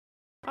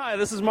Hi,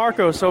 this is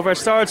Marcos over at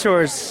Star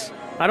Tours.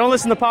 I don't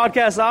listen to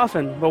podcasts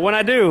often, but when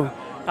I do,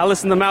 I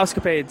listen to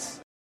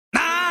Mousecapades.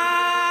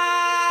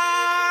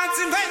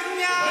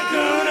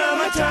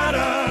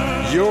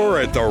 You're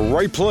at the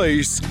right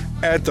place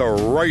at the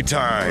right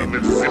time.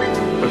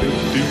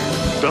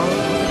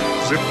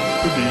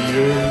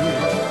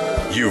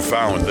 You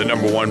found the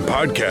 #1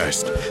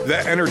 podcast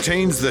that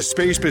entertains the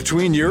space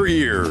between your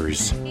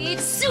ears.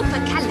 It's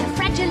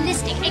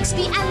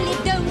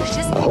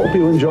supercalifragilisticexpialidocious. I hope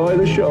you enjoy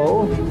the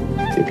show.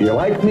 If you're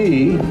like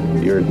me,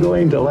 you're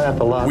going to laugh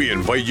a lot. We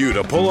invite you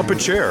to pull up a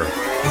chair.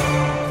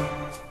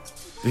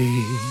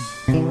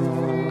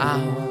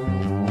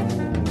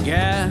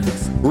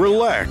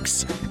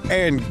 Relax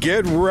and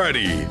get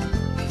ready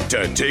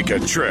to take a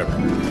trip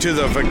to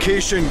the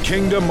vacation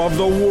kingdom of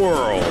the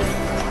world.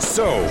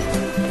 So,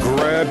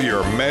 grab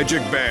your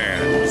magic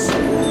bands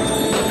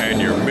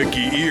and your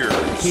Mickey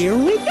ears. Here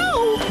we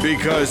go.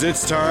 Because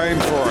it's time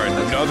for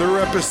another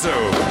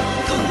episode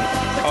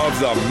of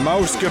the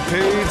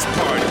Mousecapades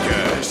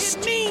podcast.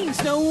 It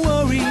means no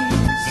worries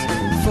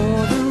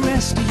for the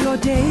rest of your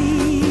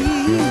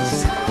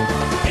days.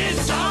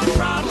 It's all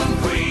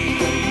problem-free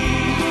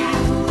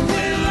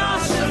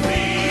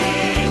philosophy.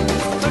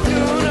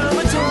 Hakuna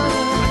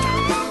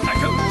Matata.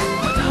 Hakuna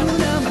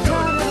Matata.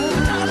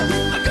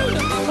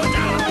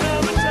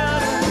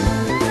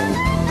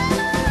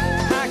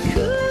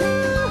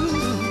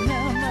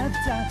 Hakuna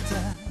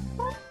Matata.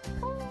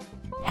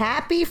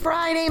 Happy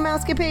Friday,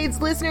 Mousecapades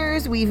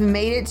listeners. We've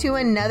made it to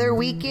another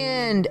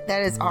weekend.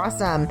 That is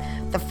awesome.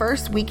 The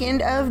first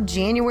weekend of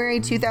January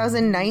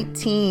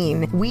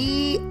 2019.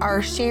 We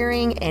are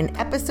sharing an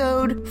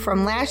episode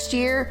from last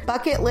year,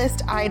 bucket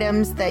list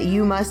items that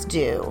you must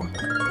do.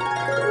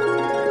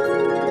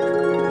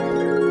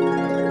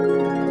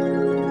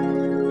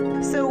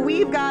 So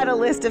we've got a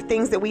list of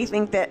things that we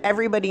think that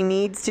everybody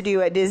needs to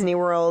do at Disney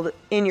World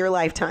in your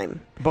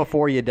lifetime.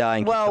 Before you die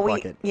and kick the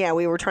bucket.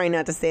 We were trying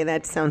not to say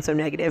that to sound so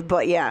negative,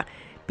 but yeah,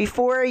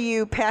 before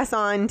you pass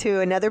on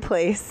to another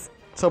place.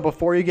 So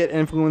before you get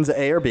influenza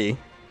A or B,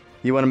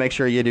 you want to make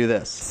sure you do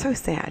this. So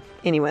sad.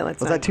 Anyway,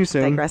 let's Was not that too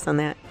soon? digress on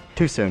that.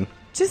 Too soon.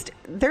 Just,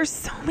 there's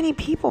so many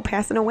people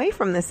passing away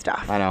from this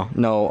stuff. I know.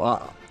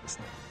 No,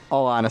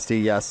 all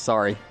honesty, yes,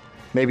 sorry.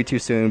 Maybe too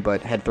soon,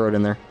 but throw it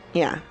in there.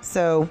 Yeah,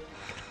 so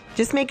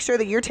just make sure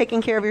that you're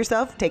taking care of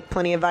yourself. Take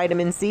plenty of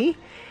vitamin C.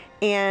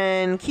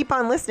 And keep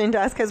on listening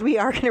to us because we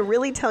are going to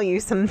really tell you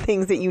some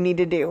things that you need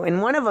to do.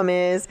 And one of them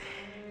is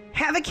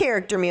have a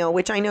character meal,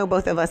 which I know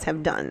both of us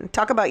have done.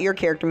 Talk about your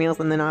character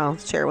meals and then I'll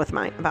share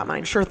about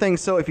mine. Sure thing.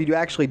 So if you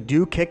actually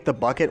do kick the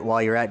bucket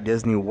while you're at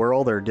Disney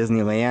World or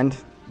Disneyland,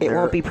 it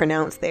won't be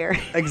pronounced there.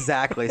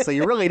 Exactly. So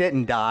you really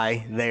didn't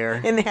die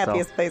there. In the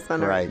happiest place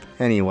on earth. Right.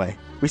 Anyway,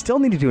 we still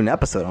need to do an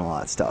episode on all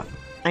that stuff.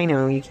 I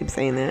know, you keep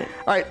saying that.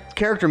 All right,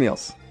 character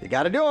meals. You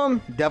got to do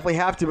them. Definitely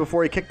have to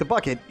before you kick the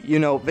bucket. You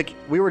know, Vicky,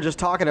 we were just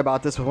talking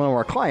about this with one of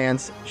our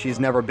clients. She's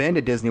never been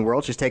to Disney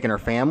World. She's taking her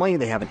family.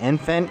 They have an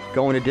infant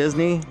going to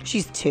Disney.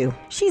 She's 2.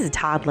 She's a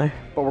toddler.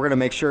 But we're going to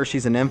make sure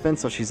she's an infant,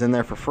 so she's in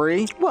there for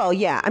free. Well,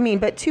 yeah. I mean,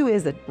 but 2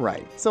 is a...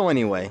 Right. So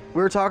anyway,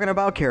 we were talking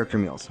about character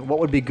meals. What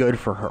would be good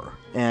for her?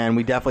 And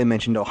we definitely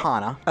mentioned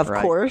Ohana. Of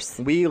course.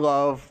 We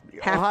love...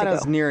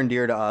 Ohana's near and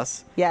dear to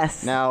us.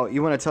 Yes. Now,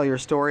 you want to tell your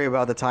story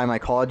about the time I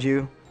called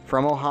you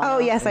from Ohana? Oh,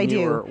 yes, I do.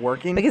 You were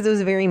working? Because it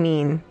was very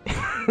mean.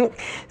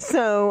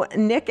 So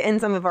Nick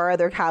and some of our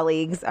other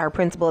colleagues, our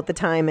principal at the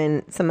time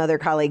and some other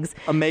colleagues.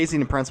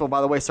 Amazing principal, by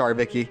the way. Sorry,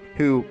 Vicky,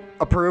 who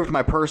approved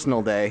my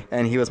personal day,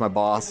 and he was my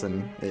boss.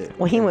 And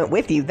he went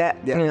with you.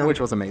 Which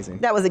was amazing.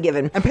 That was a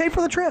given. And paid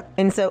for the trip.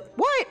 And so,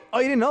 what? Oh,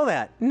 you didn't know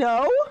that?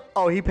 No.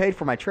 Oh, he paid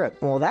for my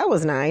trip. Well, that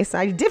was nice.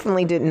 I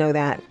definitely didn't know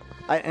that.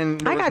 I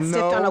got stiffed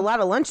on a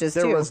lot of lunches,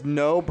 too. There was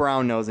no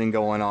brown nosing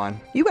going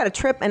on. You got a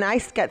trip, and I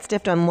got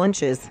stiffed on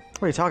lunches.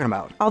 What are you talking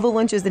about? All the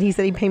lunches that he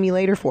said he'd pay me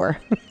later for.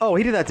 Oh,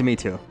 he did that to me,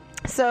 too.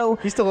 So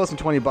he still owes some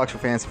 $20 for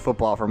fantasy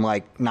football from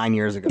like 9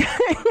 years ago.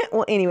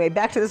 Well, anyway,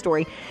 back to the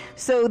story.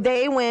 So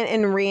they went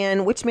and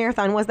ran. Which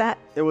marathon was that?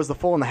 It was the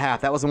full and the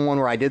half. That was the one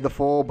where I did the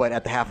full, but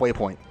at the halfway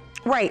point.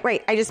 Right.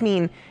 I just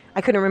mean,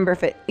 I couldn't remember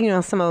if it,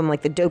 some of them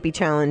like the Dopey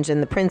Challenge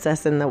and the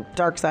Princess and the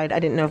Dark Side. I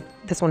didn't know if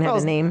this one had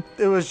a name.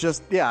 It was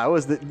just, it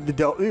was the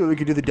we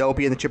could do the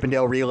Dopey and the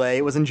Chippendale Relay.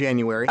 It was in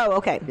January. Oh,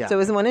 okay. Yeah. So it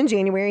was the one in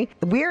January.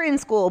 We're in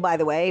school, by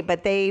the way,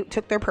 but they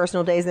took their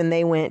personal days and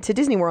they went to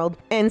Disney World.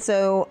 And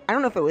so I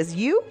don't know if it was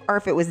you or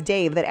if it was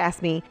Dave that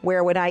asked me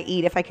where would I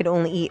eat if I could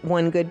only eat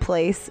one good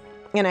place.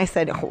 And I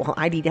said, well,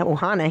 I'd eat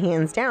Ohana,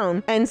 hands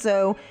down. And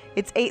so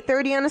it's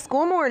 8:30 on a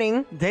school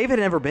morning. Dave had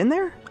never been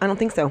there? I don't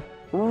think so.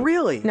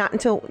 Really? Not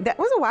until, that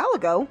was a while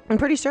ago, I'm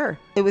pretty sure.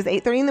 It was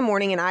 8:30 in the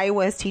morning, and I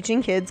was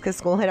teaching kids because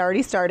school had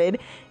already started.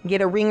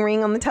 Get a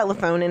ring on the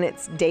telephone, and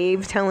it's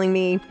Dave telling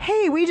me,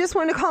 "Hey, we just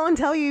wanted to call and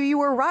tell you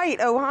were right.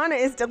 Ohana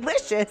is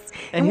delicious."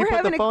 And he we're put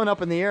having the phone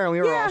up in the air, and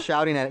we were all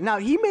shouting at it. Now,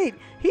 he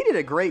did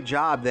a great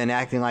job then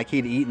acting like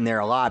he'd eaten there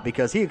a lot,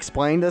 because he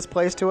explained this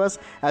place to us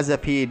as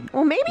if he'd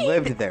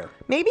lived there.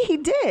 Maybe he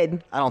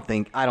did. I don't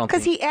think.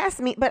 Because he asked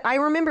me, but I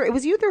remember it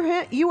was you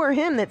or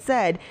him that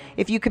said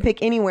if you could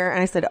pick anywhere,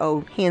 and I said,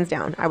 "Oh, hands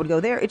down, I would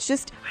go there." It's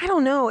just, I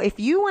don't know, if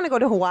you want to go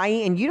to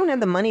Hawaii and you don't have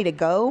the money to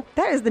go,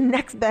 that is the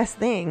next best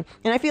thing.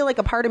 And I feel like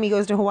a part of me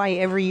goes to Hawaii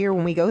every year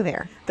when we go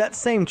there. That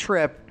same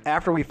trip,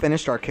 after we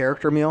finished our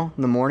character meal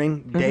in the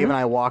morning, Dave and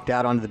I walked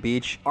out onto the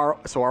beach.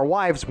 Our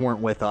wives weren't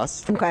with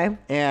us. Okay.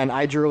 And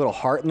I drew a little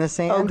heart in the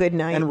sand. Oh, good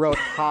night. And wrote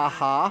 "ha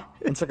ha"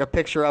 and took a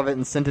picture of it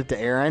and sent it to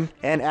Aaron.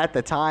 And at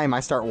the time,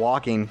 I start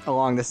walking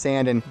along the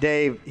sand, and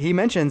Dave, he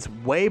mentions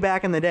way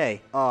back in the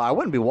day, I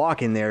wouldn't be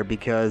walking there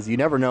because you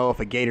never know if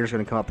a gator's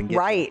going to come up and get you.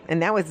 Right.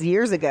 And that was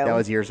years ago. That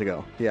was years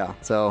ago. Yeah.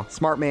 So,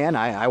 smart man.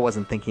 I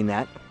wasn't thinking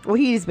that. Well,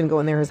 he's been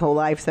going there his whole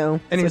life, so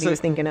that's what he was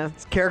thinking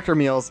of. Character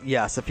meals,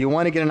 yes. If you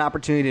want to get an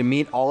opportunity to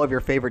meet all of your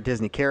favorite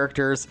Disney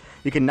characters,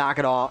 you can knock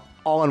it all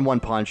in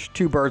one punch.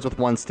 2 birds with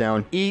 1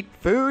 stone. Eat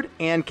food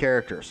and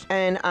characters.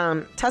 And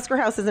Tusker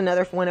House is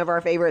another one of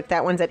our favorites.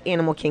 That one's at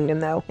Animal Kingdom,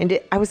 though. And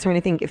I was trying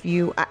to think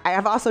I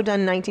have also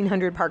done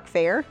 1900 Park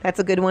Fair. That's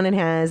a good one. It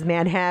has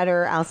Mad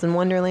Hatter, Alice in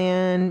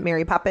Wonderland,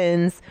 Mary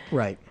Poppins,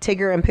 right,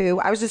 Tigger and Pooh.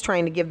 I was just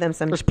trying to give them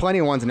some. There's plenty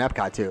of ones in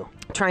Epcot, too.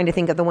 Trying to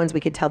think of the ones we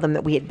could tell them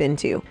that we had been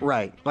to.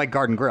 Right, like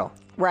Garden Grill.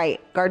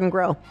 Right, Garden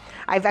Grill.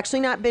 I've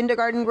actually not been to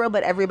Garden Grill,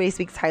 but everybody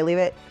speaks highly of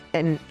it.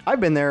 And I've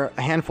been there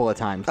a handful of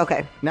times.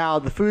 Okay. Now,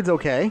 the food's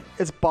okay.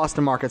 It's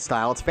Boston Market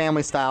style. It's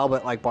family style,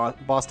 but like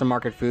Boston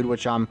Market food,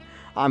 which I'm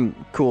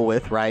cool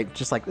with, right?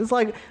 Just like, it's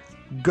like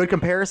good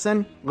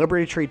comparison,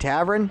 Liberty Tree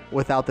Tavern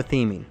without the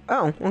theming.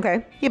 Oh,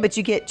 okay. Yeah, but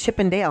you get Chip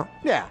and Dale.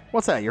 Yeah.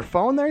 What's that, your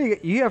phone there?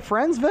 You have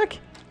friends, Vic?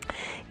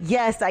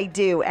 Yes, I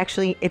do.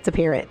 Actually, it's a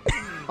parent.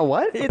 A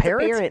what? It's a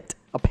parent.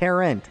 A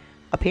parent.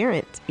 A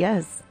parent,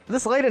 yes.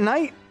 This late at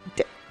night?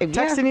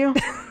 Texting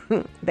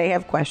you? They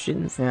have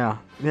questions. Yeah.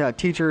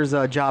 Teacher's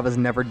job is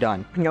never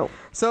done. Nope.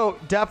 So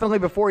definitely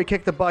before you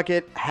kick the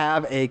bucket,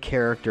 have a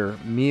character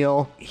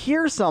meal.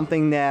 Here's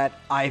something that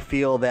I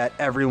feel that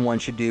everyone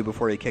should do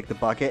before you kick the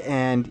bucket,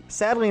 and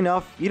sadly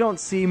enough, you don't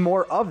see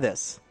more of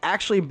this.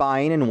 Actually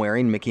buying and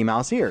wearing Mickey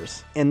Mouse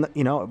ears. And,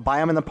 buy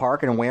them in the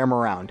park and wear them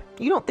around.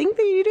 You don't think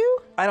that you do?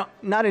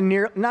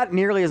 Not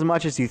nearly as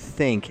much as you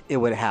think it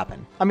would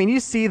happen. I mean, you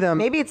see them.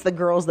 Maybe it's the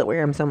girls that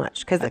wear them so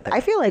much. Because I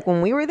feel like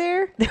when we were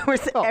there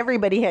was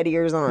everybody had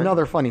ears on.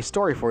 Another funny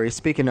story for you.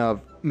 Speaking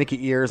of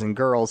Mickey ears and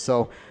girls,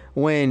 so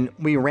when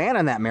we ran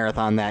on that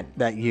marathon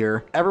that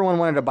year, everyone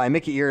wanted to buy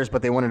Mickey ears,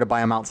 but they wanted to buy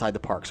them outside the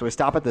park. So we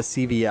stop at the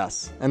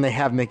CVS, and they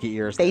have Mickey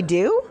ears there. They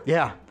do?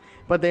 Yeah.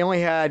 But they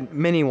only had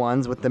mini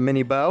ones with the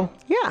mini bow.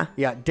 Yeah.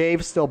 Yeah,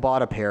 Dave still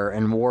bought a pair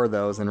and wore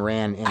those and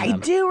ran in them. I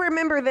do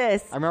remember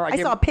this. I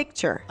saw a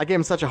picture. I gave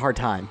him such a hard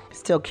time.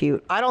 Still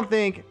cute. I don't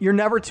think you're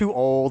never too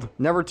old,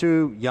 never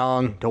too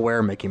young to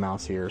wear Mickey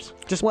Mouse ears.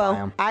 Just buy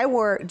them.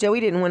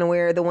 Joey didn't want to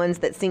wear the ones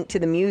that sync to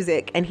the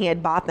music, and he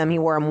had bought them. He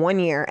wore them 1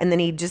 year, and then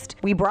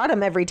we brought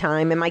them every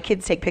time, and my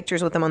kids take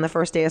pictures with them on the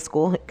first day of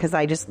school because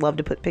I just love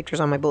to put pictures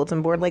on my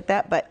bulletin board like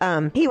that. But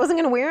he wasn't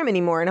going to wear them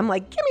anymore, and I'm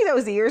like, give me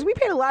those ears. We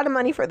paid a lot of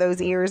money for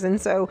those ears, and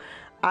so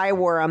I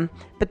wore them.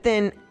 But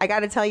then I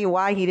got to tell you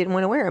why he didn't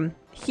want to wear them.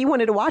 He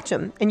wanted to watch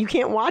them, and you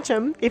can't watch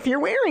them if you're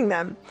wearing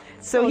them.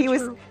 So he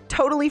was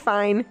totally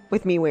fine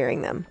with me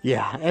wearing them.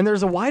 Yeah, and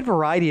there's a wide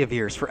variety of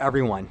ears for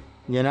everyone.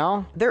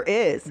 There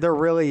is. There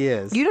really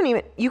is.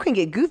 You can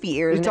get goofy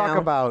ears now. You talk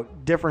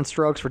about different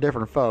strokes for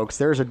different folks.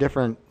 There's a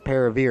different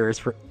pair of ears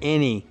for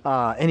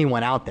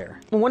anyone out there.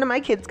 One of my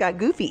kids got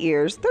goofy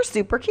ears. They're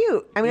super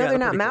cute. I mean, they're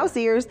not mouse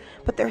ears,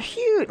 but they're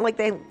huge. Like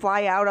they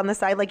fly out on the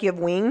side like you have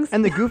wings.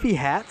 And the goofy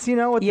hats, with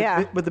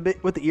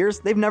the ears,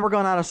 they've never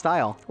gone out of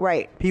style.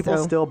 Right. People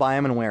still buy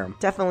them and wear them.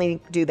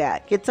 Definitely do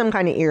that. Get some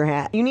kind of ear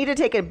hat. You need to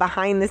take a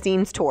behind the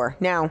scenes tour.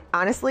 Now,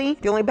 honestly,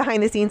 the only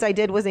behind the scenes I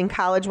did was in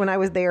college when I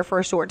was there for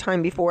a short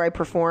time before I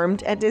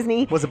performed at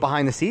Disney. Was it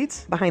behind the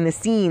seats? Behind the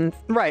scenes.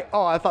 Right.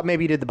 Oh, I thought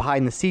maybe you did the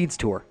behind the scenes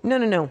tour.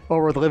 No.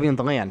 Or with Living with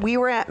the Land. We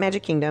were at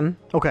Magic Kingdom.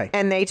 Okay.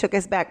 And they took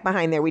us back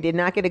behind there. We did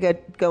not get to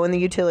go in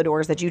the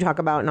utilidors that you talk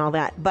about and all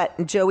that.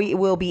 But Joey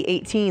will be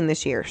 18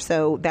 this year.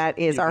 So that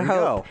is our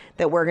hope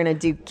that we're going to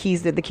do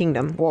Keys to the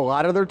Kingdom. Well, a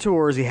lot of their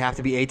tours, you have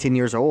to be 18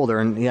 years or older.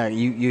 And yeah,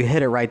 you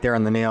hit it right there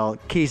on the nail.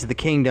 Keys to the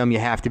Kingdom, you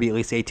have to be at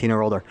least 18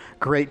 or older.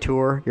 Great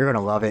tour. You're going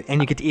to love it.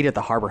 And you get to eat at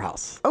the Harbor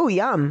House. Oh,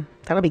 yum.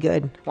 That'll be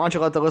good. Why don't you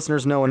let the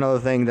listeners know another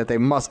thing that they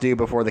must do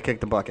before they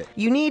kick the bucket?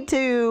 You need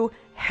to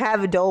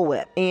have a Dole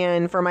Whip.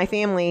 And for my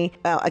family,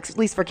 at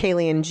least for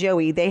Kaylee and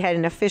Joey, they had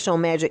an official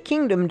Magic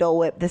Kingdom Dole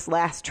Whip this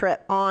last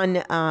trip on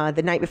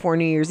the night before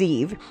New Year's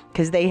Eve,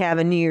 because they have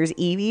a New Year's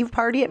Eve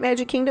party at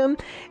Magic Kingdom.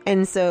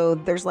 And so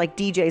there's like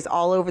DJs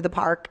all over the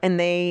park, and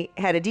they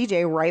had a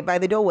DJ right by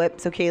the Dole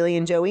Whip. So Kaylee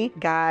and Joey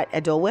got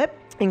a Dole Whip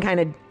and kind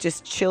of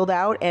just chilled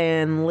out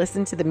and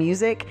listened to the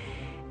music.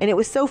 And it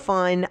was so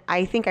fun.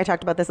 I think I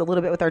talked about this a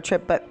little bit with our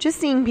trip, but just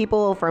seeing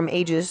people from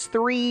ages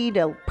 3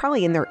 to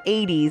probably in their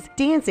 80s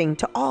dancing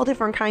to all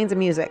different kinds of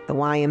music, the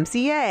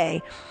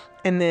YMCA.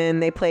 And then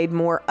they played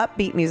more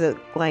upbeat music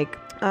like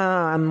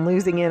I'm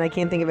losing it. I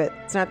can't think of it.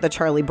 It's not the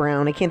Charlie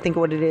Brown. I can't think of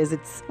what it is.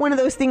 It's one of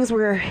those things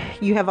where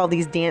you have all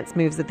these dance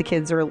moves that the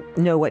kids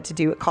know what to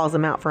do. It calls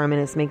them out for them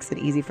and it makes it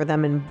easy for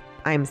them. And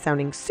I'm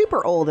sounding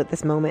super old at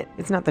this moment.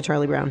 It's not the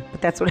Charlie Brown,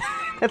 but that's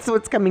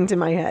what's coming to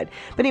my head.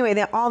 But anyway,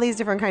 all these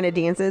different kind of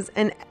dances,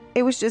 and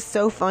it was just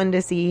so fun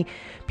to see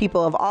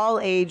people of all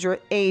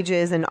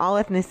ages and all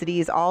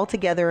ethnicities all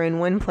together in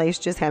one place,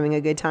 just having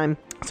a good time.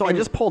 So I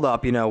just pulled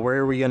up, where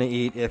are we going to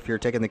eat if you're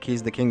taking the Keys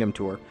to the Kingdom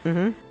tour?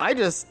 Mm-hmm.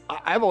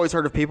 I've always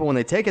heard of people when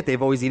they take it,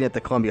 they've always eaten at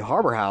the Columbia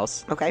Harbor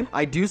House. Okay.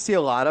 I do see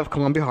a lot of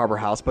Columbia Harbor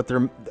House, but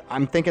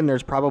I'm thinking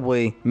there's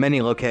probably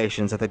many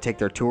locations that they take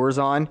their tours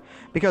on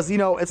because,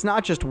 it's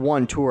not just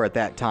one tour at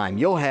that time.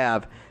 You'll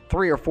have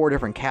 3 or 4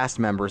 different cast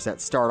members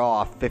that start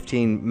off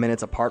 15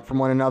 minutes apart from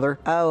one another.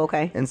 Oh,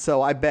 okay. And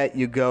so I bet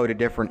you go to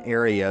different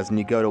areas and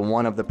you go to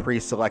one of the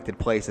pre-selected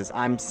places.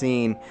 I'm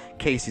seeing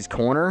Casey's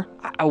Corner.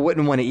 I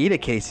wouldn't want to eat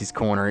at Casey's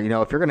Corner.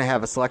 If you're going to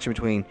have a selection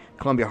between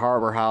Columbia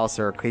Harbor House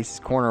or Casey's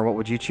Corner, what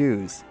would you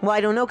choose? Well,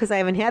 I don't know because I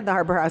haven't had the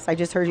Harbor House. I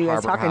just heard you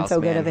guys talking so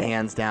good of it.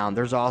 Hands down.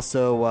 There's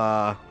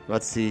also,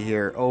 let's see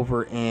here,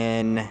 over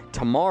in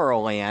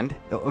Tomorrowland,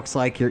 it looks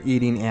like you're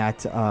eating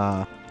at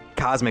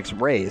Cosmic's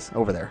Rays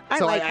over there.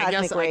 I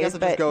guess it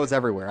just goes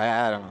everywhere.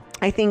 I don't know.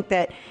 I think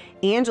that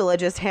Angela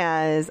just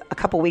has a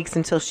couple weeks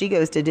until she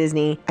goes to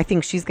Disney. I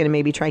think she's going to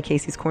maybe try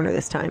Casey's Corner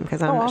this time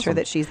because I'm not sure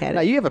that she's had it.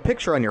 Now, you have a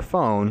picture on your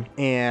phone,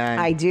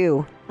 and I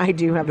do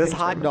have this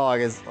hot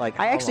dog is like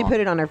I actually put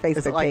it on our Facebook page.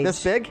 Is it like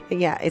this big?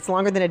 Yeah, it's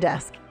longer than a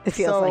desk. It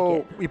feels like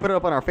it. We put it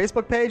up on our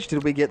Facebook page.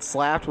 Did we get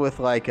slapped with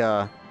like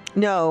a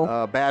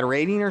bad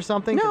rating or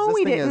something? No,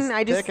 we didn't.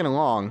 I just thick and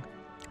long.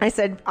 I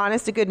said,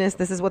 honest to goodness,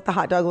 this is what the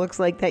hot dog looks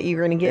like that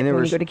you're going to get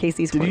when you go to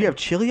Casey's Corner. Did you have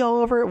chili all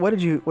over it? What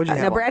did you have?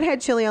 No, Brad had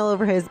chili all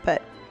over his,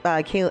 but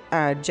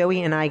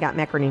Joey and I got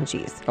macaroni and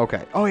cheese.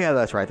 Okay. Oh, yeah,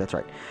 that's right.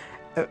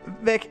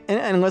 Vic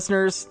and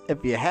listeners,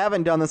 if you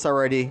haven't done this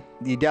already,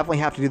 you definitely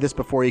have to do this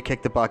before you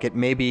kick the bucket.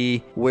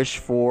 Maybe wish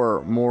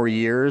for more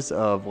years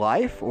of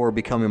life or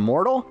become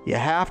immortal. You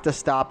have to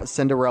stop at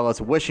Cinderella's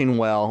Wishing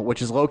Well,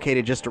 which is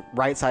located just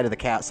right side of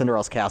the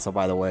Cinderella's castle,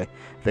 by the way,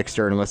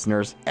 Victor and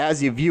listeners,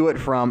 as you view it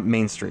from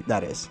Main Street,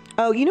 that is.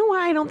 Oh, you know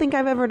why I don't think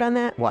I've ever done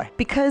that? Why?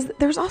 Because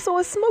there's also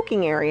a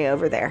smoking area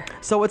over there.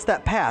 So it's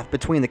that path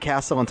between the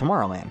castle and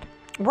Tomorrowland.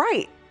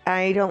 Right.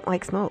 I don't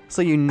like smoke.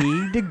 So you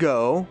need to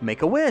go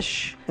make a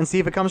wish and see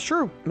if it comes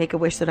true. Make a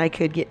wish that I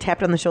could get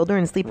tapped on the shoulder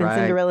and sleep in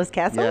Cinderella's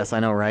castle? Yes, I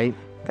know, right?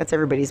 That's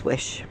everybody's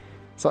wish.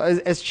 So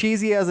as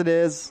cheesy as it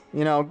is,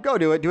 go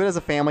do it. Do it as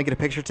a family. Get a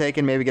picture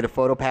taken. Maybe get a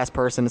photo pass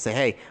person and say,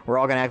 hey, we're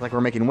all going to act like we're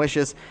making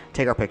wishes.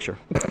 Take our picture.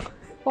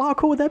 Well, how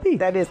cool would that be?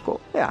 That is cool.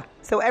 Yeah.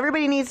 So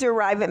everybody needs to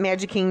arrive at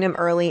Magic Kingdom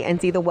early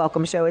and see the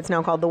Welcome Show. It's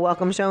now called the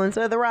Welcome Show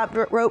instead of the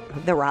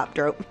rope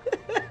drop.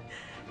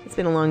 It's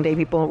been a long day,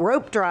 people.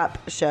 Rope drop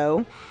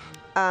show.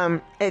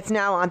 It's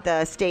now on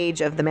the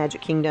stage of the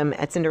Magic Kingdom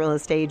at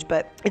Cinderella's stage,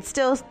 but it's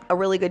still a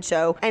really good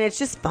show. And it's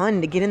just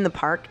fun to get in the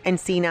park and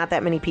see not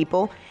that many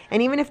people.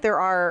 And even if there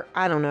are,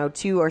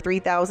 2,000 or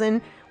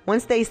 3,000,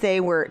 once they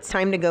say where it's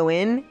time to go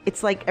in,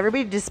 it's like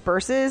everybody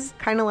disperses,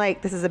 kind of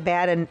like, this is a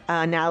bad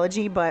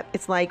analogy, but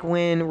it's like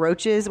when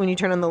you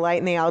turn on the light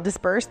and they all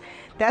disperse.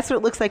 That's what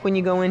it looks like when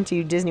you go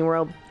into Disney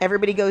World.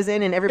 Everybody goes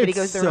in and everybody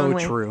goes their own way.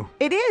 It's so true.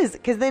 It is,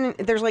 because then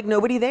there's like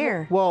nobody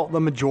there. Well, the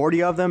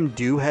majority of them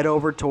do head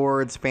over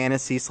towards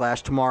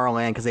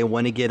Fantasy/Tomorrowland because they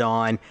want to get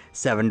on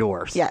Seven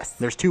Dwarfs. Yes.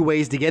 There's 2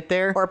 ways to get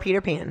there. Or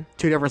Peter Pan.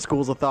 2 different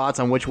schools of thoughts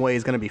on which way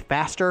is going to be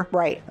faster.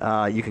 Right.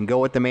 You can go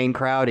with the main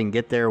crowd and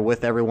get there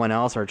with everyone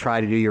else or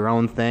try to do your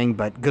own thing,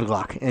 but good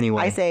luck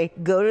anyway. I say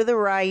go to the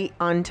right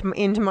in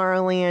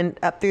Tomorrowland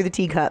up through the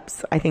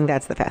teacups. I think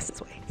that's the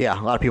fastest way. Yeah,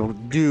 a lot of people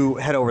do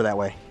head over that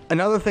way.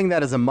 Another thing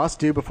that is a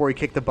must-do before you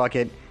kick the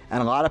bucket, and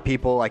a lot of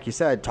people, like you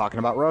said, talking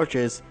about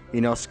roaches,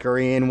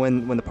 scurry in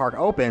when the park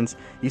opens,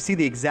 you see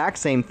the exact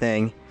same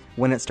thing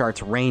when it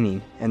starts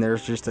raining and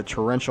there's just a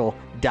torrential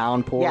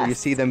downpour. Yes. You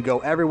see them go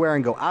everywhere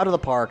and go out of the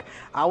park.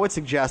 I would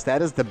suggest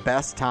that is the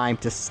best time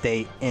to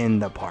stay in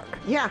the park.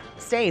 Yeah,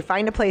 stay.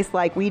 Find a place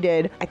like we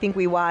did. I think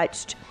we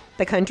watched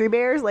the Country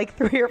Bears like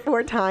 3 or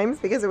 4 times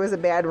because it was a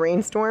bad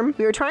rainstorm.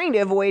 We were trying to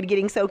avoid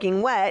getting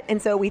soaking wet,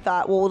 and so we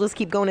thought, well, we'll just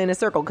keep going in a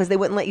circle because they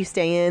wouldn't let you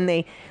stay in.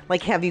 They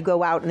like have you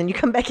go out and then you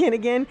come back in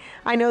again.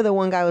 I know the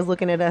one guy was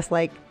looking at us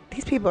like,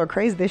 these people are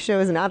crazy. This show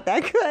is not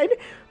that good.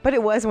 But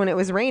it was when it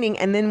was raining.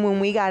 And then when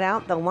we got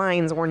out, the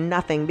lines were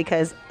nothing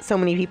because so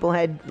many people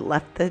had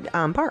left the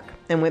park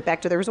and went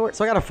back to the resort.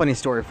 So I got a funny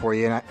story for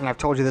you, and I've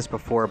told you this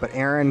before, but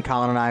Aaron,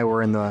 Colin, and I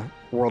were in the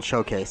World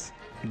Showcase,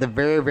 the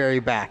very, very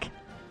back,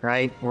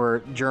 right, where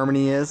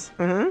Germany is.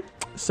 Mm-hmm.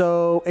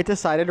 So it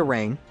decided to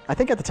rain. I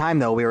think at the time,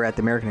 though, we were at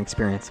the American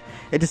Experience.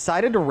 It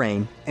decided to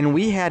rain, and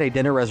we had a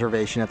dinner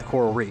reservation at the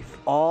Coral Reef,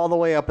 all the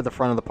way up at the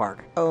front of the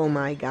park. Oh,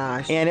 my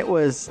gosh. And it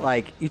was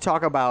like, it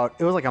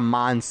was like a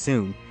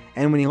monsoon.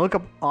 And when you look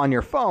up on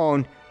your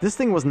phone, this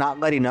thing was not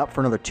letting up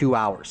for another 2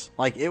 hours.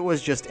 Like, it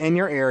was just in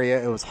your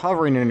area. It was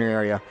hovering in your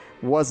area,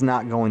 was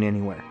not going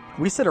anywhere.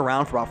 We sit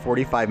around for about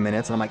 45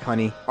 minutes, and I'm like,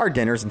 honey, our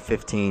dinner's in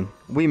 15.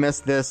 We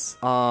missed this.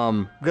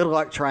 Good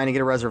luck trying to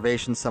get a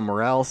reservation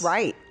somewhere else.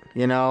 Right.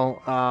 You know,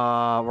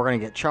 we're going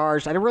to get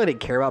charged. I really didn't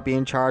care about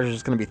being charged. It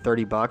was going to be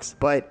 $30.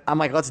 But I'm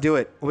like, let's do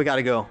it. We got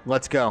to go.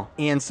 Let's go.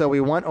 And so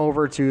we went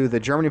over to the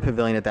Germany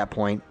Pavilion at that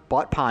point,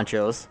 bought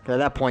ponchos. At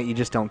that point, you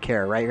just don't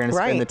care, right? You're going to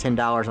spend the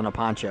 $10 on a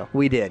poncho.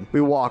 We did.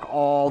 We walk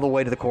all the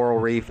way to the coral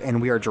reef, and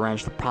we are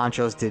drenched. The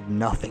ponchos did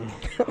nothing.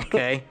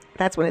 Okay?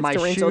 That's when it's My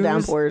torrential shoes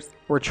downpours.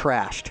 were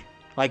trashed.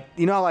 Like,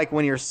 you know, like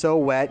when you're so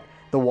wet,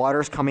 the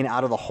water's coming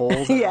out of the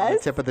holes on the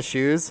tip of the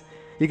shoes.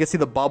 You can see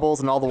the bubbles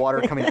and all the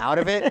water coming out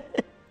of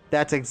it.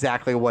 That's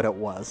exactly what it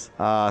was.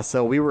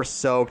 So we were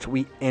soaked.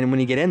 And when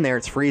you get in there,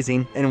 it's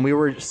freezing, and we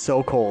were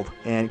so cold.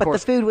 And But of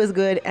course, the food was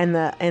good, and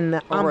the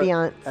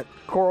ambiance. at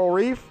Coral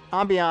Reef,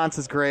 ambiance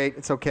is great.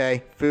 It's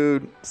okay.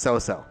 Food,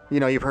 so-so.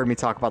 You know, you've heard me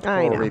talk about the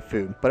Coral Reef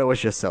food, but it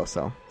was just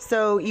so-so.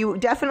 So you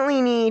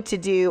definitely need to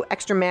do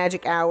extra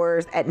magic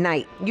hours at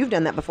night. You've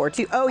done that before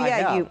too. Oh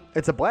yeah,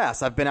 It's a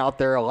blast. I've been out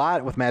there a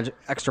lot with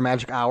extra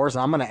magic hours.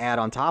 I'm going to add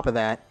on top of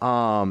that.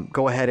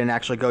 Go ahead and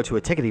actually go to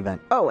a ticket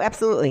event. Oh,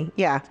 absolutely.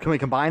 Yeah. Can we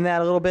combine that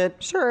a little bit?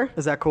 Sure.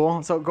 Is that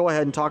cool? So go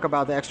ahead and talk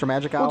about the extra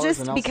magic hours. Well,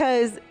 just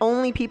because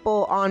only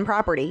people on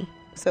property.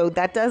 So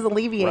that does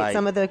alleviate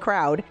some of the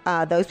crowd.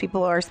 Those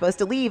people are supposed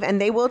to leave, and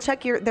they will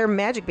check their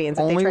magic bands.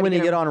 If Only they try when to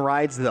you get on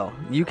rides, though.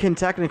 You can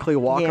technically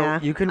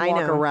walk. You can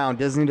walk around.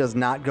 Disney does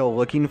not go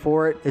looking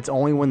for it. It's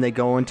only when they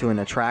go into an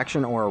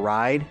attraction or a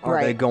ride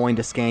are they going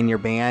to scan your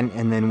band.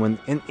 And then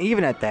and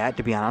even at that,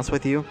 to be honest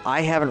with you,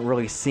 I haven't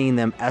really seen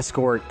them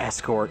escort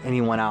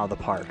anyone out of the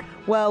park.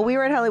 Well, we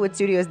were at Hollywood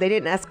Studios. They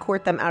didn't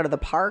escort them out of the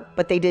park,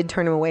 but they did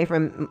turn them away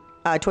from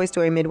Toy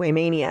Story Midway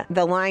Mania.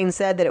 The line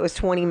said that it was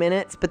 20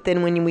 minutes, but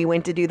then when we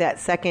went to do that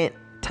second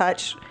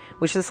touch,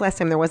 which this last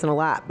time there wasn't a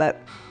lot,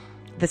 but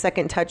the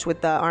second touch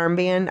with the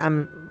armband,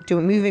 I'm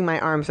moving my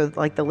arm so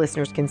like the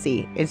listeners can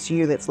see. It's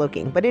you that's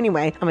looking. But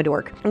anyway, I'm a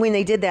dork. When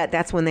they did that,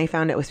 that's when they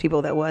found it was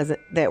people that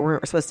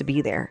weren't supposed to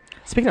be there.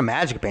 Speaking of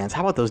magic bands,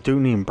 how about those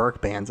Dooney and Burke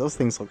bands? Those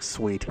things look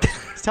sweet.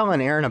 I was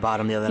telling Aaron about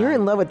them the other night. You're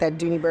in love with that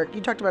Dooney Burke. You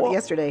talked about it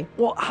yesterday.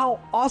 Well, how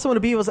awesome would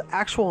it be? It was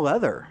actual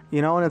leather,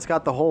 you know, and it's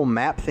got the whole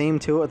map theme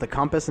to it with the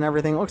compass and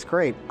everything. It looks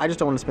great. I just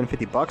don't want to spend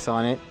 $50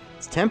 on it.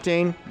 It's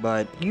tempting,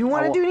 but... You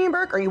want a Dooney and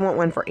Burke, or you want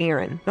one for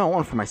Aaron? No, I want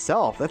one for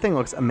myself. That thing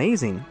looks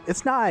amazing.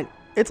 It's not...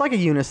 It's like a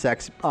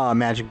unisex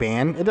magic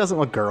band. It doesn't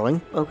look girly.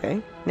 Okay.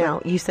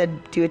 Now, you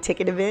said do a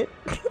ticket event.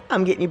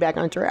 I'm getting you back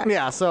on track.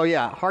 Yeah, so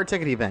hard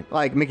ticket event.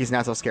 Like Mickey's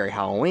Not So Scary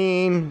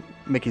Halloween,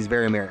 Mickey's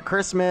Very Merry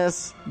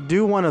Christmas.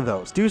 Do one of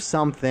those. Do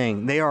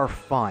something. They are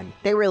fun.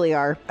 They really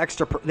are.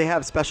 They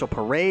have special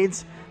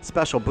parades,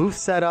 special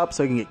booths set up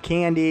so you can get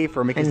candy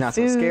for Mickey's Not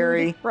So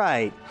Scary.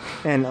 Right.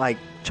 And like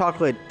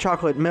chocolate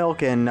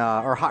milk and,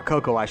 or hot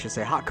cocoa, I should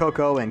say. Hot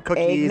cocoa and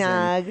cookies.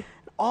 Eggnog. And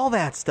all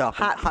that stuff.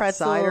 Hot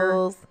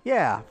pretzels. Cider.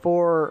 Yeah,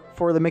 for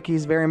the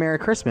Mickey's Very Merry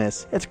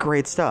Christmas. It's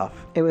great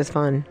stuff. It was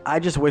fun. I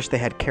just wish they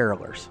had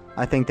carolers.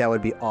 I think that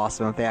would be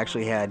awesome if they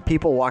actually had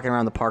people walking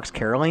around the parks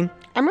caroling.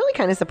 I'm really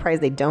kind of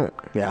surprised they don't.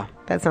 Yeah.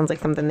 That sounds like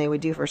something they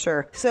would do for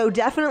sure. So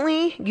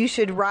definitely you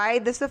should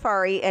ride the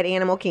safari at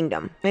Animal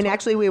Kingdom. And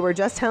actually we were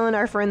just telling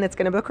our friend that's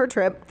going to book her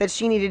trip that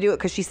she needed to do it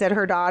because she said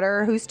her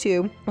daughter, who's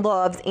 2,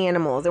 loves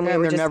animals. And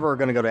they're never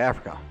going to go to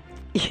Africa.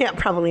 Yeah,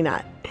 probably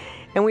not.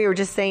 And we were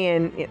just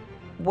saying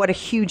what a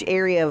huge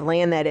area of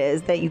land that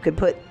is that you could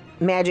put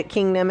Magic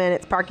Kingdom and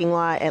its parking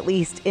lot, at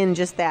least in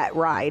just that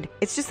ride.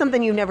 It's just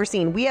something you've never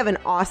seen. We have an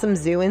awesome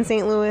zoo in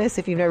St. Louis.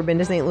 If you've never been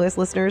to St. Louis,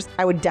 listeners,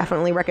 I would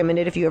definitely recommend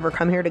it if you ever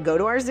come here to go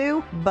to our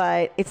zoo,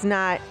 but it's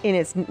not in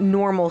its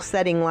normal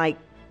setting like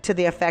to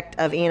the effect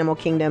of Animal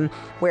Kingdom,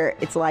 where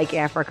it's like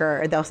Africa,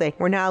 or they'll say,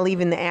 we're not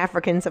leaving the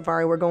African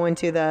safari, we're going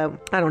to the,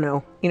 I don't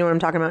know. You know what I'm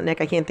talking about, Nick?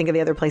 I can't think of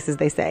the other places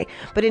they say.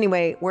 But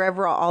anyway,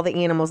 wherever all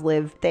the animals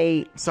live,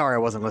 they... Sorry, I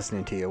wasn't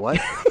listening to you. What?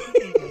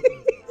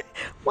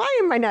 Why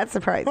am I not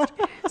surprised?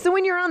 So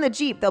when you're on the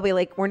Jeep, they'll be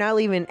like, we're not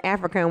leaving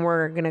Africa and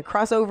we're going to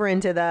cross over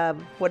into the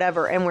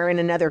whatever, and we're in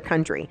another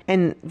country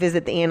and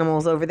visit the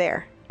animals over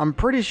there. I'm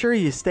pretty sure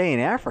you stay in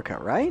Africa,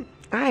 right?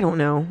 I don't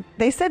know.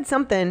 They said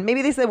something.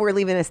 Maybe they said we're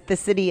leaving the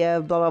city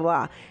of blah, blah,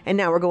 blah. And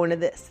now we're going to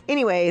this.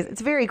 Anyways,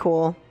 it's very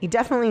cool. You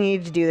definitely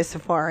need to do the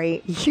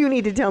safari. You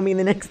need to tell me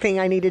the next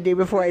thing I need to do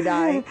before I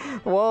die.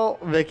 Well,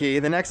 Vicky,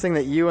 the next thing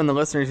that you and the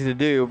listeners need to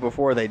do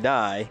before they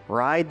die,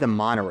 ride the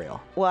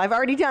monorail. Well, I've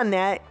already done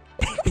that.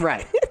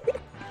 Right.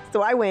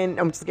 So I win.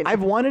 I'm just kidding.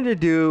 I've wanted to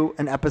do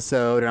an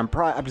episode, and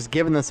I'm just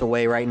giving this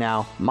away right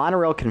now.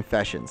 Monorail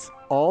Confessions.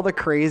 All the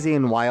crazy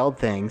and wild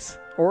things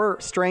or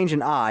strange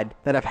and odd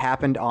that have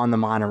happened on the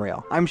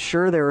monorail. I'm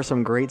sure there are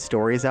some great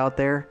stories out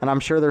there, and I'm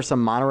sure there's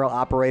some monorail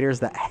operators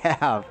that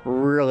have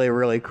really,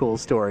 really cool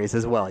stories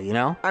as well, you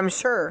know? I'm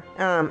sure.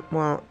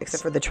 Well,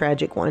 except for the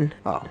tragic one.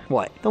 Oh,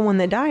 what? The one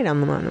that died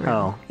on the monorail.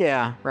 Oh,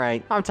 yeah,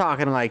 right. I'm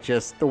talking like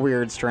just the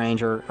weird,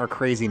 strange, or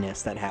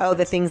craziness that happens. Oh,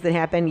 the things that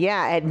happen,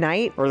 yeah, at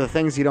night. Or the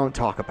things you don't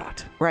talk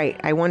about. Right.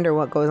 I wonder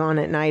what goes on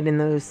at night in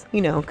those,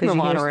 you know, because The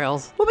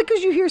monorails. Well,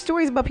 because you hear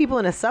stories about people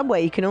in a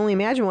subway, you can only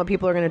imagine what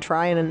people are going to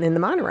try in the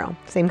monorail.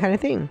 Same kind of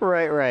thing.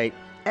 Right.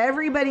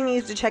 Everybody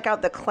needs to check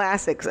out the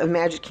classics of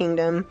Magic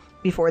Kingdom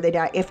before they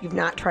die if you've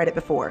not tried it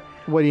before.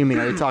 What do you mean?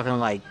 Are you talking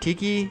like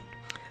Tiki?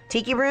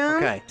 Tiki Room?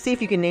 Okay. See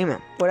if you can name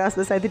it. What else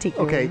besides the Tiki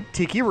Room? Okay,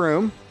 Tiki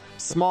Room,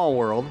 Small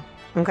World.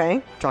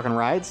 Okay. Talking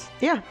rides?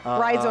 Yeah.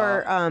 Rides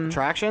or...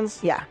 attractions?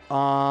 Yeah.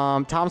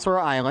 Tom Sawyer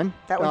Island.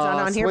 That one's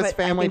not on here, Swiss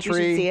but I Family think you should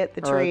Tree, see it,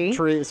 the or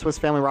tree. Swiss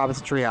Family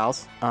Robinson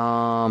Treehouse.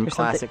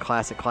 Classic.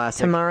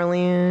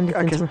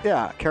 Tomorrowland.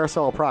 Yeah,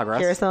 Carousel of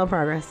Progress. Carousel of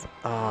Progress.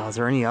 Is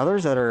there any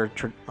others that are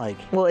like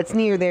Well, it's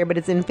near there, but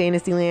it's in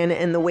Fantasyland,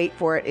 and the wait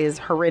for it is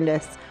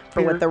horrendous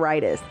for what the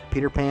ride is.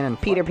 Peter Pan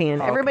and Peter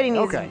Pan. Oh, Everybody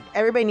okay.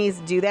 needs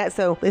to do that.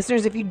 So,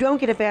 listeners, if you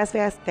don't get a fast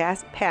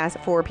pass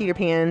for Peter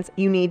Pan's,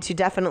 you need to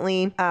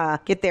definitely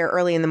get there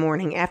early in the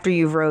morning after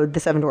you've rode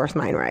the Seven Dwarfs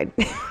Mine Ride,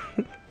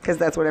 because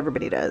that's what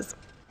everybody does.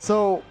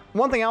 So,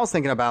 one thing I was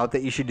thinking about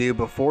that you should do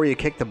before you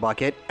kick the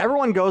bucket,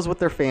 everyone goes with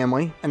their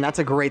family, and that's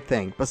a great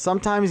thing. But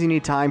sometimes you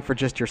need time for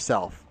just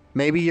yourself.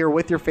 Maybe you're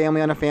with your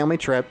family on a family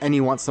trip and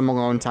you want some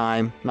alone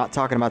time. I'm not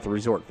talking about the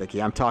resort, Vicky.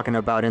 I'm talking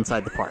about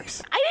inside the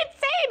parks. I didn't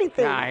say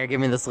anything. You're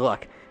giving me this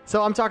look.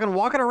 So I'm talking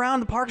walking around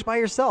the parks by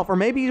yourself, or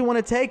maybe you want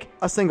to take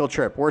a single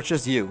trip where it's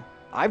just you.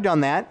 I've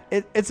done that.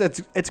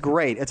 It's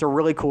great. It's a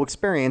really cool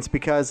experience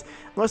because,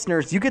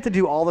 listeners, you get to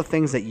do all the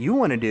things that you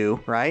want to do,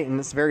 right? And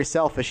it's very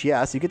selfish,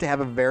 yes. You get to have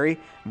a very,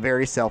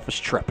 very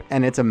selfish trip,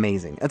 and it's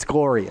amazing. It's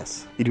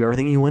glorious. You do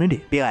everything you want to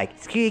do. Be like,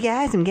 screw you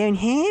guys, I'm going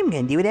home. I'm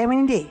going to do what I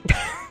want to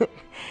do.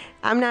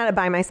 I'm not a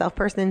by myself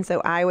person,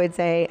 so I would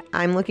say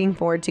I'm looking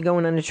forward to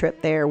going on a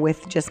trip there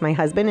with just my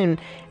husband.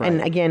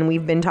 And again,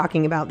 we've been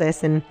talking about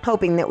this and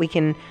hoping that we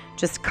can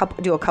just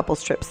do a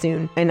couples trip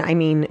soon. And I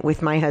mean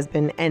with my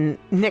husband and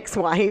Nick's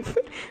wife,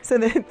 so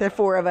that the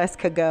four of us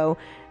could go.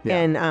 Yeah.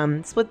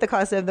 And split the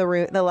cost of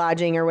the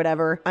lodging or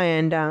whatever,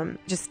 and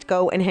just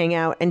go and hang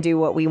out and do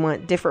what we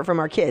want different from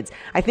our kids.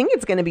 I think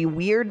it's going to be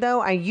weird,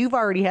 though. You've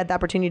already had the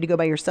opportunity to go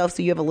by yourself,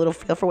 so you have a little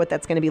feel for what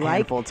that's going to be like.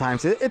 Handful of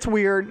times. It's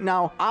weird.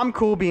 Now, I'm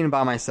cool being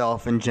by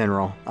myself in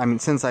general. I mean,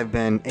 since I've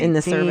been 18, in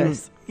the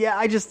service. Yeah,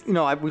 I just,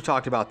 we've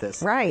talked about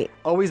this. Right.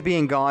 Always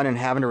being gone and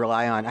having to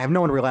rely on, I have no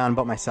one to rely on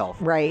but myself.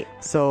 Right.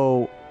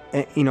 So,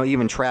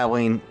 even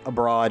traveling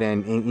abroad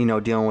and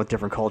dealing with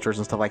different cultures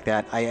and stuff like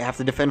that, I have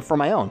to defend for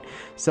my own.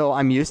 So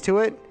I'm used to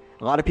it.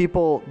 A lot of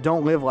people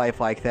don't live life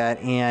like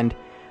that, and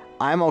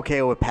I'm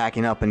okay with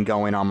packing up and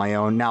going on my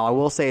own. Now, I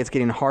will say it's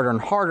getting harder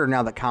and harder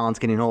now that Colin's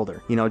getting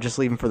older. Just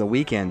leaving for the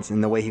weekends,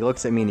 and the way he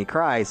looks at me and he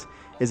cries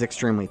is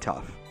extremely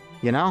tough.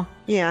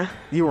 Yeah.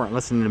 You weren't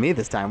listening to me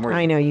this time, were you?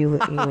 I know you.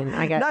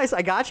 I got nice.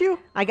 I got you.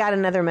 I got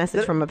another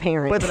message from a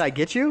parent. But did I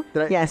get you?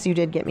 Yes, you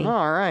did get me. Oh,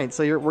 all right.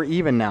 So we're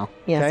even now.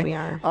 Yes, okay? we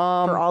are.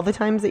 For all the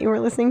times that you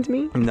weren't listening to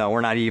me? No, we're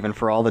not even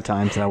for all the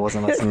times that I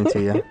wasn't listening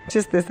to you.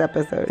 Just this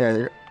episode.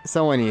 Yeah.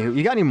 So anywho,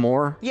 you got any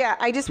more? Yeah,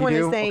 I just want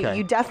to say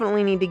you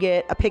definitely need to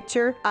get a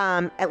picture,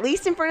 at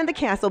least in front of the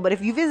castle. But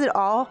if you visit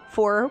all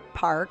 4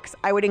 parks,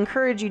 I would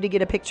encourage you to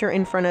get a picture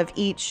in front of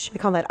each. They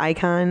call that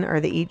icon, or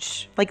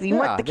you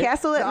want the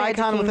castle at Magic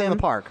icon Kingdom, within the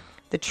park,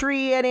 the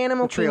tree at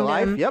Animal Tree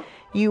Kingdom. of Life. Yep.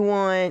 You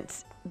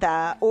want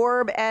the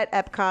orb at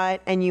Epcot,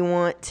 and you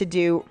want to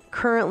do.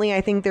 Currently, I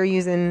think they're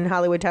using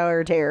Hollywood Tower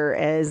of Terror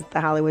as the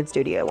Hollywood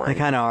Studio one. They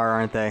kind of are,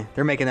 aren't they?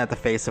 They're making that the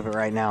face of it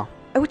right now.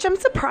 Which I'm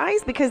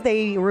surprised because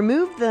they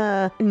removed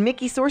the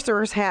Mickey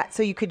Sorcerer's hat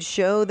so you could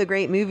show the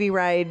great movie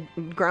ride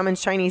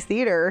Grauman's Chinese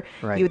Theater.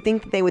 Right. You would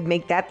think that they would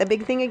make that the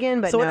big thing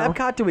again, but so no. At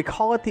Epcot, do we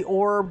call it the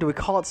orb? Do we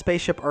call it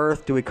Spaceship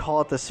Earth? Do we call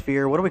it the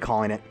sphere? What are we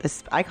calling it?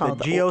 I call it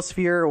the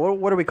Geosphere?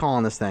 What are we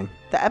calling this thing?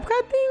 The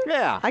Epcot thing?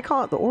 Yeah. I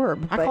call it the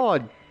orb.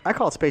 I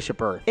call it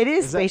Spaceship Earth. It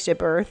is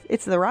Spaceship Earth.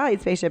 It's the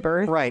ride Spaceship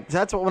Earth. Right.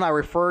 That's what when I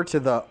refer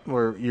to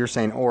where you're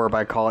saying orb,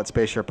 I call it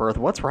Spaceship Earth.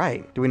 What's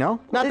right? Do we know?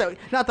 Not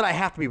that I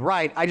have to be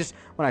right. I just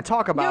when I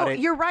talk about it.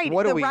 No, you're right.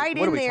 The ride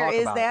in there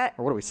is that.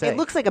 Or what do we say? It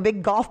looks like a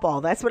big golf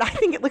ball. That's what I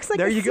think it looks like.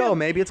 There you go.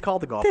 Maybe it's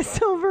called the golf ball. The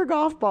silver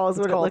golf ball is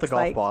what it looks like. It's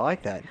called the golf ball. I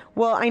like that.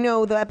 Well, I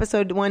know the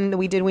episode 1 that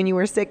we did when you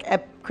were sick,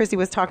 Chrissy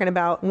was talking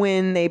about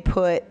when they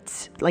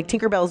put like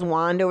Tinkerbell's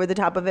wand over the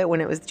top of it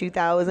when it was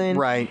 2000.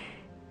 Right.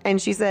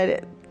 And she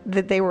said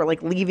that they were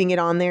like leaving it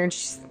on there, and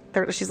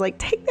she's like,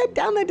 take that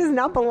down, that does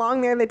not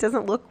belong there, that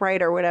doesn't look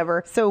right or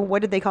whatever. So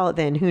what did they call it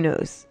then? Who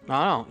knows?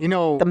 I don't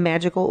know. The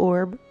magical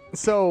orb.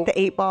 So the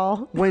 8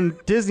 ball. When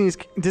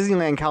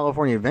Disneyland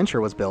California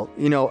Adventure was built,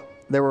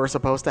 they were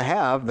supposed to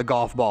have the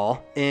golf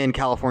ball in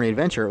California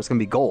Adventure. It was going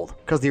to be gold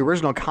because the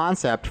original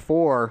concept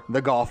for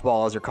the golf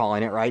ball, as you're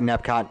calling it, right, in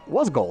Epcot,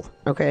 was gold.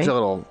 Okay. Just a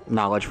little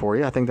knowledge for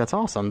you. I think that's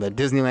awesome that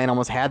Disneyland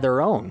almost had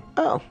their own.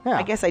 Oh, Yeah.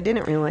 I guess I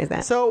didn't realize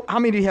that. So how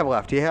many do you have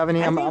left? Do you have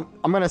any? I'm think-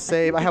 going to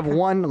save. I have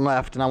one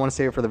left, and I want to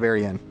save it for the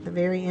very end The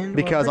very end.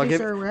 because Well, I'll pretty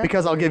give sure we're at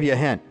because the I'll very give you a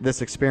hint.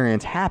 This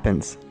experience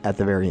happens at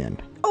the very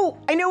end. Oh,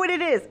 I know what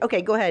it is.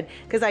 Okay, go ahead.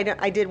 Because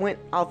I did went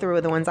all through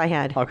with the ones I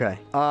had. Okay.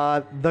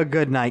 The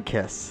goodnight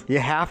kiss. You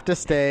have to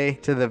stay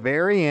to the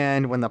very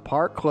end when the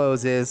park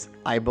closes.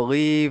 I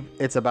believe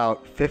it's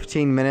about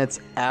 15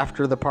 minutes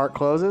after the park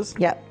closes.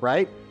 Yep.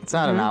 Right? It's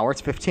not an hour.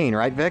 It's 15,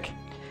 right, Vic?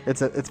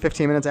 It's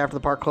 15 minutes after the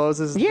park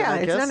closes. Yeah,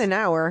 goodnight it's kiss? not an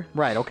hour.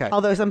 Right, okay.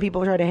 Although some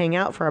people try to hang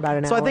out for about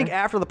an hour. So I think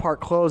after the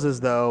park closes,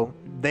 though,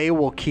 they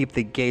will keep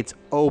the gates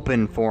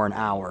open for an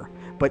hour.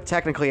 But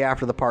technically,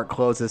 after the park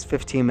closes,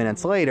 15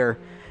 minutes later,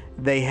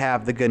 they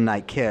have the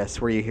goodnight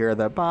kiss where you hear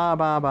the ba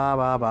ba ba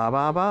ba ba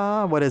ba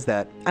ba. What is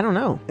that? I don't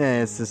know.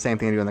 It's the same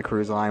thing they do on the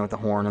cruise line with the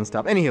horn and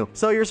stuff. Anywho,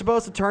 so you're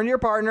supposed to turn to your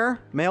partner,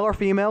 male or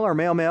female, or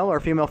male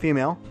or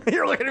female.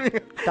 You're looking at me.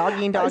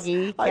 Doggy and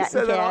doggy, I cat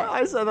said and that cat.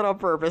 I said that on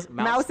purpose.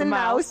 Mouse and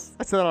mouse.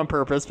 I said that on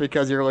purpose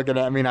because you're looking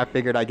at me and I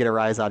figured I'd get a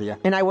rise out of you.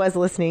 And I was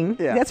listening.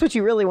 Yeah. That's what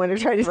you really want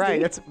to try to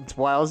Right, see. that's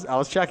why I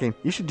was checking.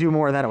 You should do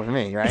more of that with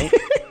me, right?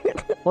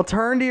 Well,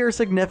 turn to your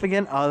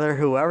significant other,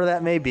 whoever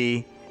that may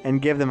be,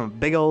 and give them a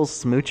big old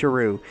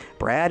smoocheroo.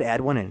 Brad, add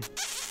one in.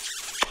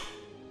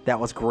 That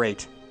was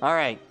great. All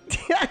right.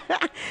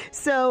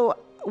 So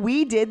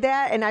we did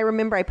that, and I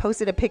remember I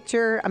posted a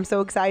picture. I'm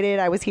so excited.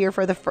 I was here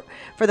for the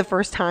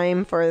first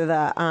time for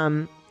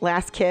the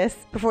last kiss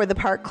before the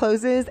park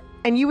closes,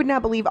 and you would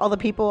not believe all the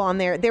people on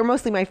there. They were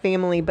mostly my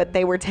family, but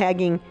they were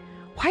tagging,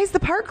 "Why is the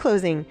park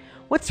closing?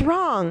 What's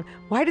wrong?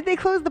 Why did they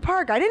close the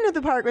park? I didn't know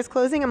the park was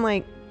closing." I'm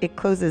like, it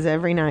closes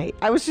every night.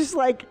 I was just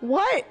like,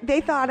 what?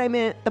 They thought I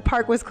meant the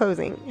park was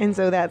closing. And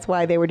so that's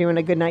why they were doing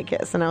a goodnight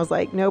kiss. And I was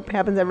like, nope,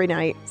 happens every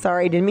night.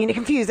 Sorry, didn't mean to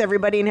confuse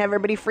everybody and have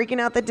everybody freaking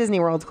out that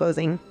Disney World's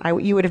closing.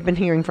 You would have been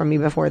hearing from me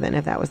before then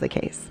if that was the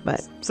case.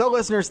 But So,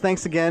 listeners,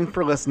 thanks again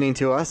for listening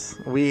to us.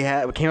 We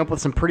came up with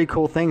some pretty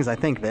cool things, I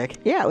think, Vic.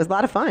 yeah, it was a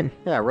lot of fun.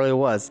 Yeah, it really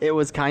was. It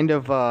was kind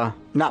of I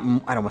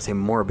don't want to say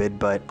morbid,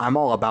 but I'm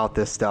all about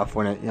this stuff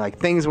when it like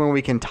things when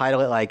we can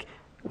title it like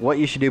what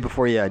you should do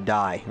before you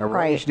die or what you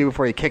Right. should do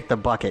before you kick the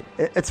bucket.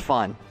 It's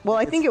fun. Well,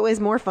 I think it was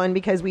more fun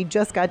because we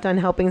just got done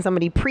helping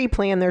somebody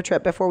pre-plan their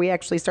trip before we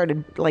actually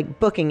started like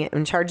booking it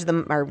and charge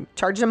them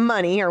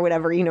money or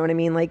whatever, you know what I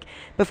mean? Like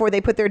before they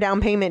put their down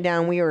payment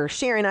down, we were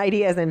sharing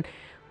ideas and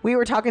we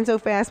were talking so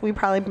fast, we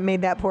probably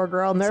made that poor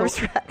girl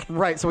nervous wreck.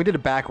 Right, so we did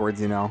it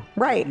backwards, you know.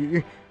 Right.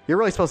 You're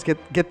really supposed to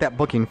get that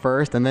booking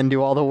first and then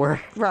do all the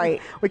work.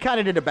 Right. We kind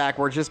of did it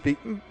backwards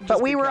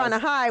But we were on a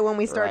high when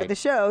we started Right. the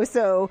show,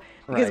 so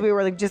because Right. we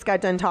were like just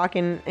got done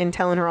talking and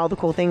telling her all the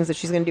cool things that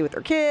she's going to do with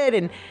her kid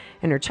and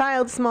her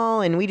child's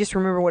small, and we just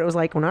remember what it was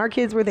like when our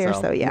kids were there.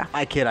 So yeah,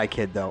 I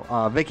kid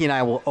though. Vicky and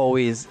I will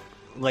always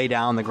lay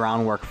down the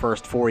groundwork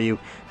first for you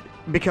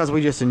because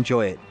we just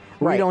enjoy it.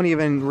 We Right. don't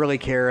even really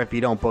care if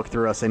you don't book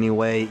through us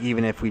anyway,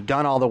 even if we've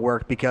done all the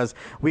work, because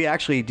we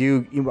actually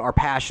do our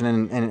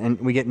passion and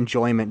we get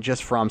enjoyment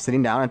just from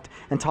sitting down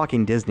and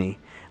talking Disney.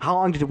 How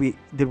long did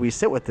we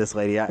sit with this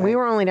lady? we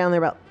were only down there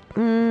about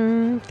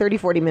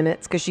 30-40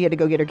 minutes because she had to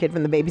go get her kid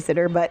from the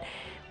babysitter, but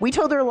we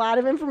told her a lot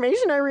of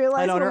information. I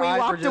realized know, when her we eyes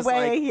were walked just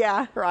away. like-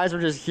 Yeah. Her eyes were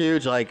just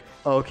huge, like,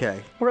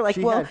 okay. We're like,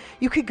 She well, had-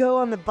 you could go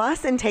on the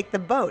bus and take the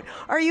boat,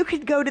 or you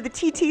could go to the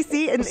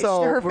TTC. And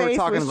so her we were face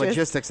talking was just-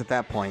 logistics at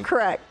that point.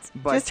 correct.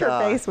 But, just her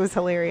face was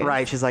hilarious.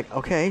 Right. She's like,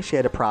 okay. She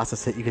had to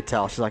process it. You could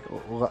tell. She's like,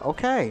 well,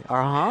 okay.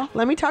 Uh-huh.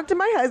 Let me talk to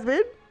my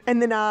husband,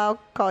 and then I'll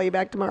call you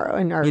back tomorrow.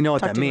 And You know what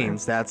talk that to you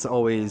means. That's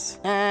always,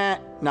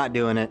 not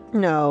doing it.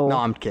 tomorrow. No,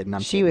 I'm kidding.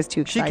 She was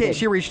too excited.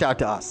 She reached out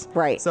to us.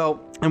 Right. So,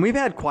 and we've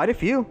had quite a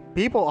few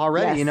people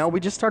already. Yes. You know, we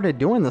just started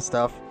doing this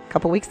stuff. a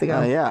couple weeks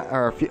ago. Yeah,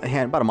 or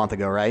about a month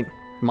ago, right?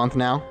 Month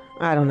now.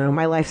 I don't know.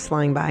 My life's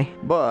flying by.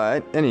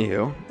 But,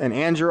 anywho, and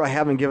Andrew, I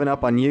haven't given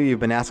up on you. You've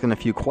been asking a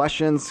few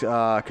questions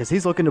because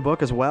he's looking to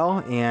book as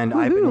well. And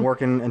I've been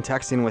working and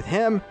texting with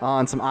him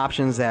on some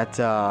options that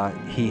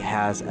he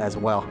has as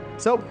well.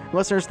 So,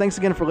 listeners, thanks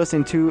again for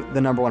listening to the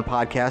 #1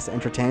 podcast that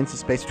entertains the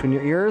space between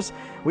your ears.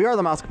 We are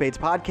the Mousecapades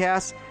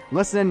Podcast.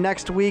 Listen in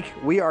next week.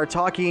 We are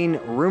talking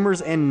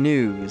rumors and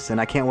news.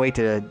 And I can't wait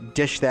to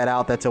dish that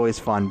out. That's always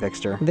fun,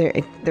 Vixter.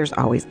 There's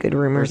always good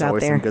rumors There's out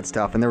always there. some good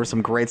stuff, and there was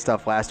some great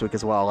stuff last week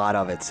as well, a lot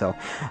of it. So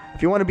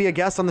if you want to be a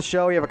guest on the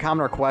show, you have a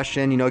comment or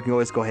question, you can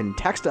always go ahead and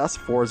text us,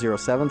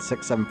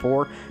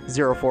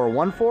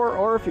 407-674-0414,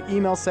 or if you're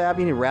email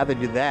savvy and you'd rather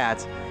do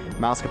that,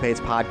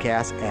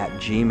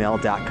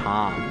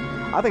 mousecapadespodcast@gmail.com.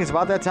 I think it's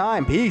about that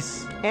time.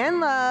 Peace. And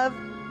love.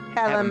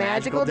 Have a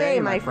magical day,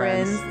 my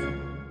friends.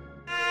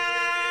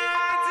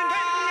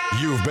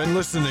 You've been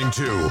listening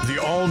to the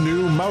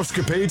all-new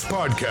Mousecapades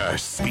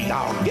Podcast. Be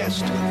our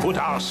guest. Put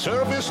our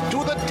service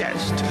to the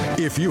test.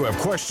 If you have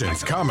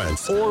questions,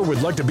 comments, or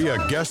would like to be a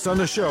guest on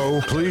the show,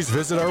 please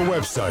visit our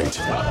website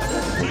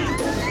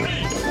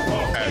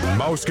at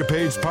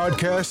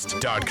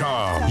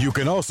mousecapadespodcast.com. You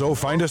can also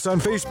find us on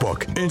Facebook,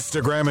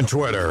 Instagram, and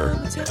Twitter.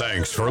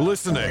 Thanks for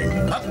listening.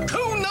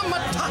 Hakuna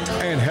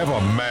Matata. And have a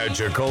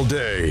magical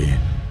day.